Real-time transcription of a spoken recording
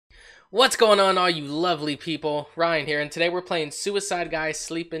What's going on, all you lovely people? Ryan here, and today we're playing Suicide Guy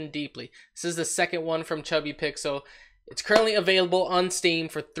Sleepin Deeply. This is the second one from Chubby Pixel. It's currently available on Steam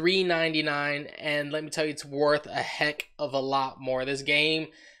for $3.99, and let me tell you, it's worth a heck of a lot more. This game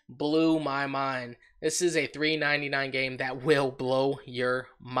blew my mind. This is a $3.99 game that will blow your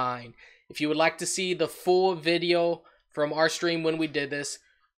mind. If you would like to see the full video from our stream when we did this,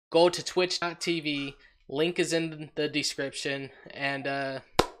 go to twitch.tv. Link is in the description, and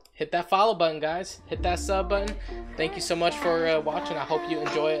hit that follow button, guys. Hit that sub button. Thank you so much for watching. I hope you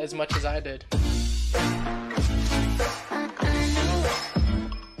enjoy it as much as I did.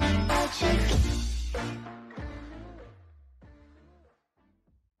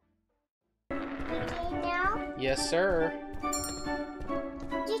 Yes, sir.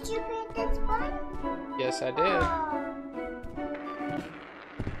 Did you pick this one? Yes, I did.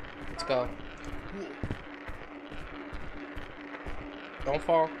 Let's go. Don't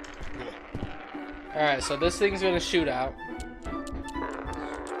fall. Alright, so this thing's gonna shoot out.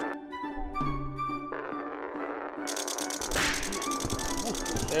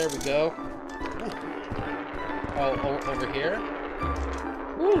 There we go. Oh, over here.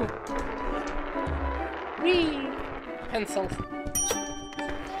 Woo! Whee! Pencil.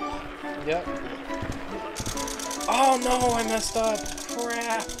 Yep. Oh no, I messed up.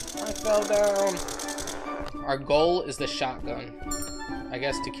 Crap! I fell down. Our goal is the shotgun, I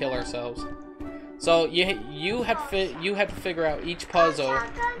guess, to kill ourselves. So you had to figure out each puzzle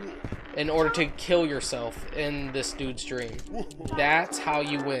in order to kill yourself in this dude's dream. That's how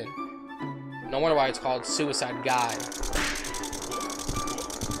you win. No wonder why it's called Suicide Guy.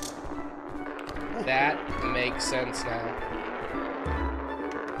 That makes sense now.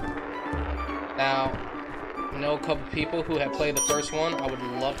 Now, I know a couple people who have played the first one. I would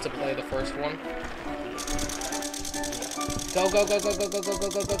love to play the first one. Go, go, go, go, go, go, go, go,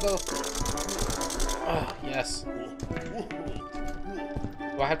 go, go, go. Oh, yes.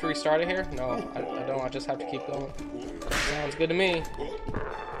 Do I have to restart it here? No, I don't. I just have to keep going. Sounds good to me.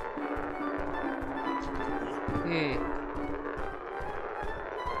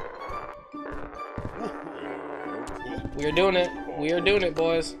 We are doing it. We are doing it,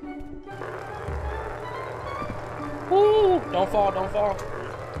 boys. Woo! Don't fall, don't fall.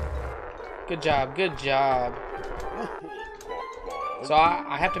 Good job, good job. So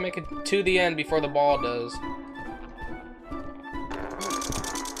I have to make it to the end before the ball does.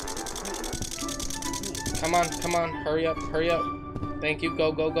 Come on, come on, hurry up, hurry up. Thank you,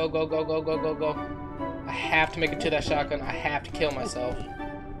 go, go, go, go, go, go, go, go, go. I have to make it to that shotgun. I have to kill myself.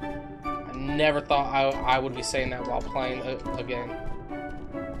 I never thought I would be saying that while playing a game.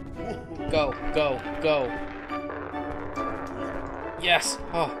 Go, go, go. Yes.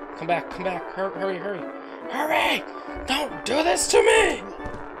 Oh, come back, come back. Hurry, hurry. Hurry! Don't do this to me!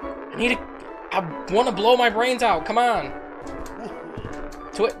 I want to blow my brains out. Come on.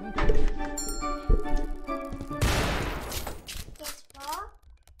 To it.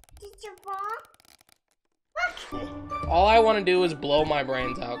 Did you fall? Look! All I want to do is blow my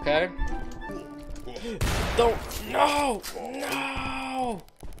brains out, okay? Don't. No! No!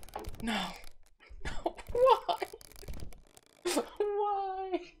 No. No. Why?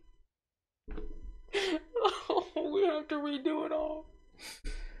 Why? Oh, we have to redo it all.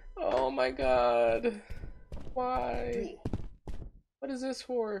 Oh my god. Why? What is this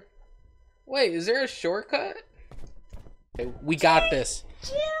for? Wait, is there a shortcut? Okay, we got this.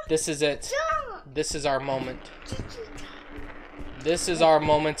 This is it. This is our moment. This is our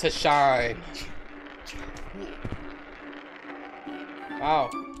moment to shine. Wow.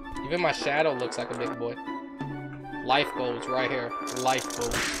 Even my shadow looks like a big boy. Life goals right here. Life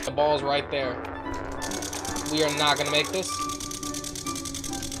goals. The ball's right there. We are not gonna make this.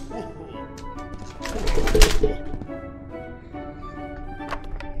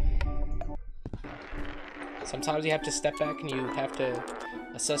 Sometimes you have to step back and you have to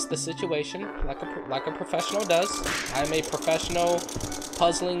assess the situation like a professional does. I'm a professional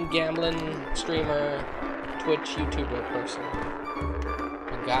puzzling, gambling, streamer, Twitch, YouTuber person.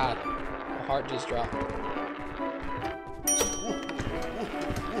 Oh god, my heart just dropped.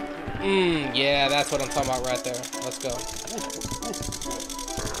 Yeah, that's what I'm talking about right there. Let's go.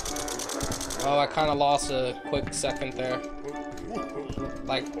 Oh, I kind of lost a quick second there.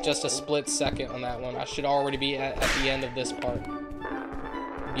 Like, just a split second on that one. I should already be at the end of this part.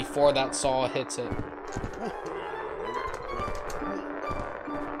 Before that saw hits it.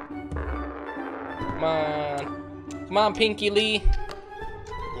 Come on. Come on, Pinky Lee.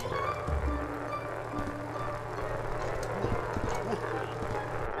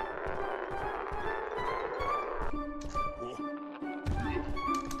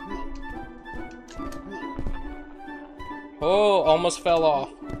 Oh, almost fell off.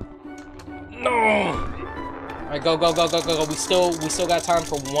 No. All right, go, go, go, go, go, go. We still got time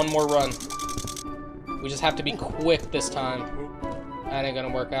for one more run. We just have to be quick this time. That ain't gonna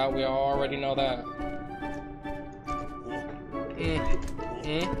work out. We already know that.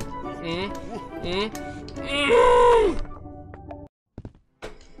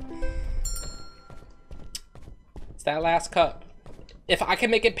 It's that last cup. If I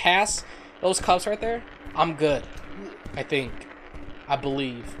can make it past those cups right there, I'm good. I think. I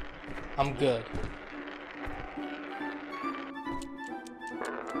believe. I'm good.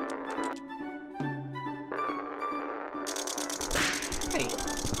 Hey.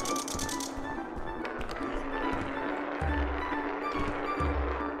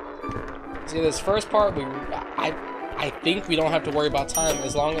 See, this first part, I think we don't have to worry about time.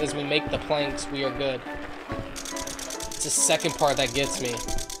 As long as we make the planks, we are good. It's the second part that gets me.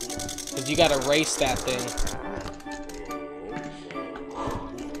 Because you gotta race that thing.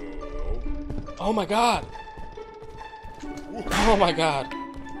 Oh my god! Oh my god!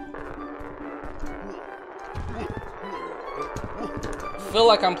 I feel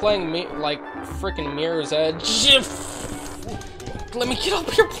like I'm playing like freaking Mirror's Edge. Let me get up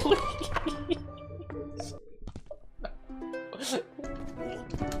here, please.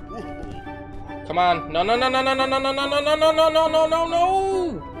 Come on! No! No! No! No! No! No! No! No! No! No! No! No! No! No! No! No!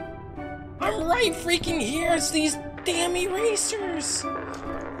 No! I'm right freaking here. It's these damn erasers.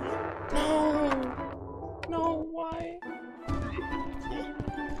 No! No! Why?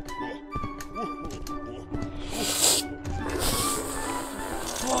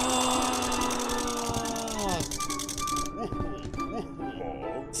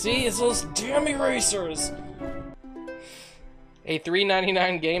 See, it's those damn erasers. A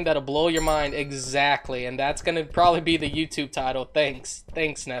 $3.99 game that'll blow your mind, exactly, and that's gonna probably be the YouTube title. Thanks,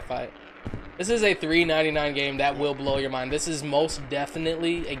 Netfight. This is a $3.99 game that will blow your mind. This is most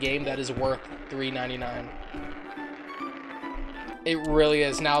definitely a game that is worth $3.99. It really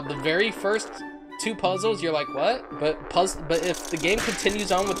is. Now, the very first two puzzles, you're like, what? But if the game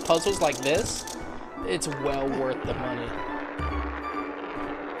continues on with puzzles like this, it's well worth the money.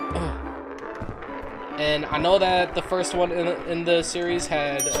 Ugh. And I know that the first one in the series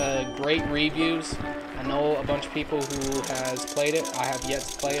had great reviews. I know a bunch of people who has played it. I have yet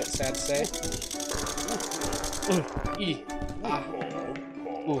to play it, sad to say.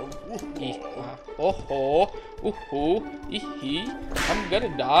 I'm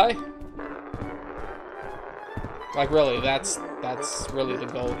gonna die. Like, really, that's really the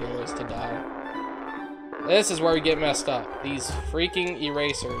goal here, is to die. This is where we get messed up. These freaking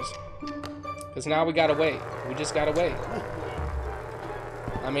erasers. Because now we gotta wait. We just gotta wait.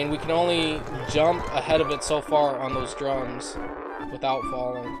 I mean, we can only jump ahead of it so far on those drums without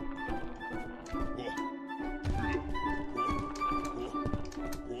falling.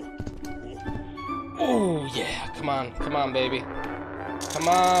 Oh, yeah. Come on. Come on, baby. Come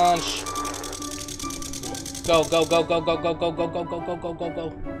on. Go, go, go, go, go, go, go, go, go, go, go, go, go,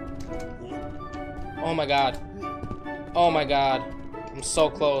 go. Oh, my God. Oh, my God. I'm so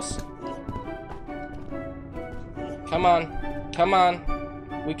close. Come on. Come on.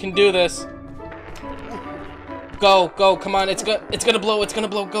 We can do this. Go, go, come on. It's gonna blow. It's gonna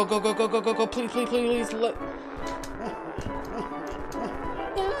blow. Go, go, go, go, go, go, go. Please, please, please, please.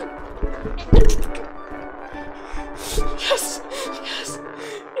 Yes. Yes.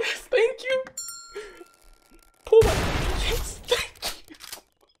 Yes. Thank you. Pull that. Yes. Thank you.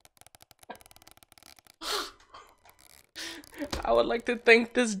 I would like to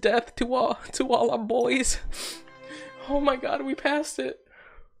thank this death to all our boys. Oh my God, we passed it.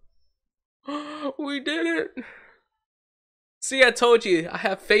 We did it. See, I told you, I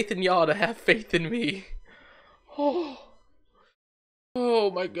have faith in y'all to have faith in me. Oh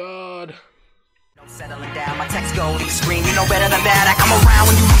my God. Settling down, my text go to the screen. You know better than that. I come around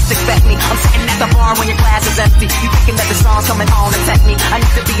when you least expect me. I'm sitting at the bar when your glass is empty. You thinking that the song's coming on to tempt me. I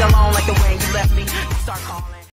need to be alone like the way you left me. You start calling.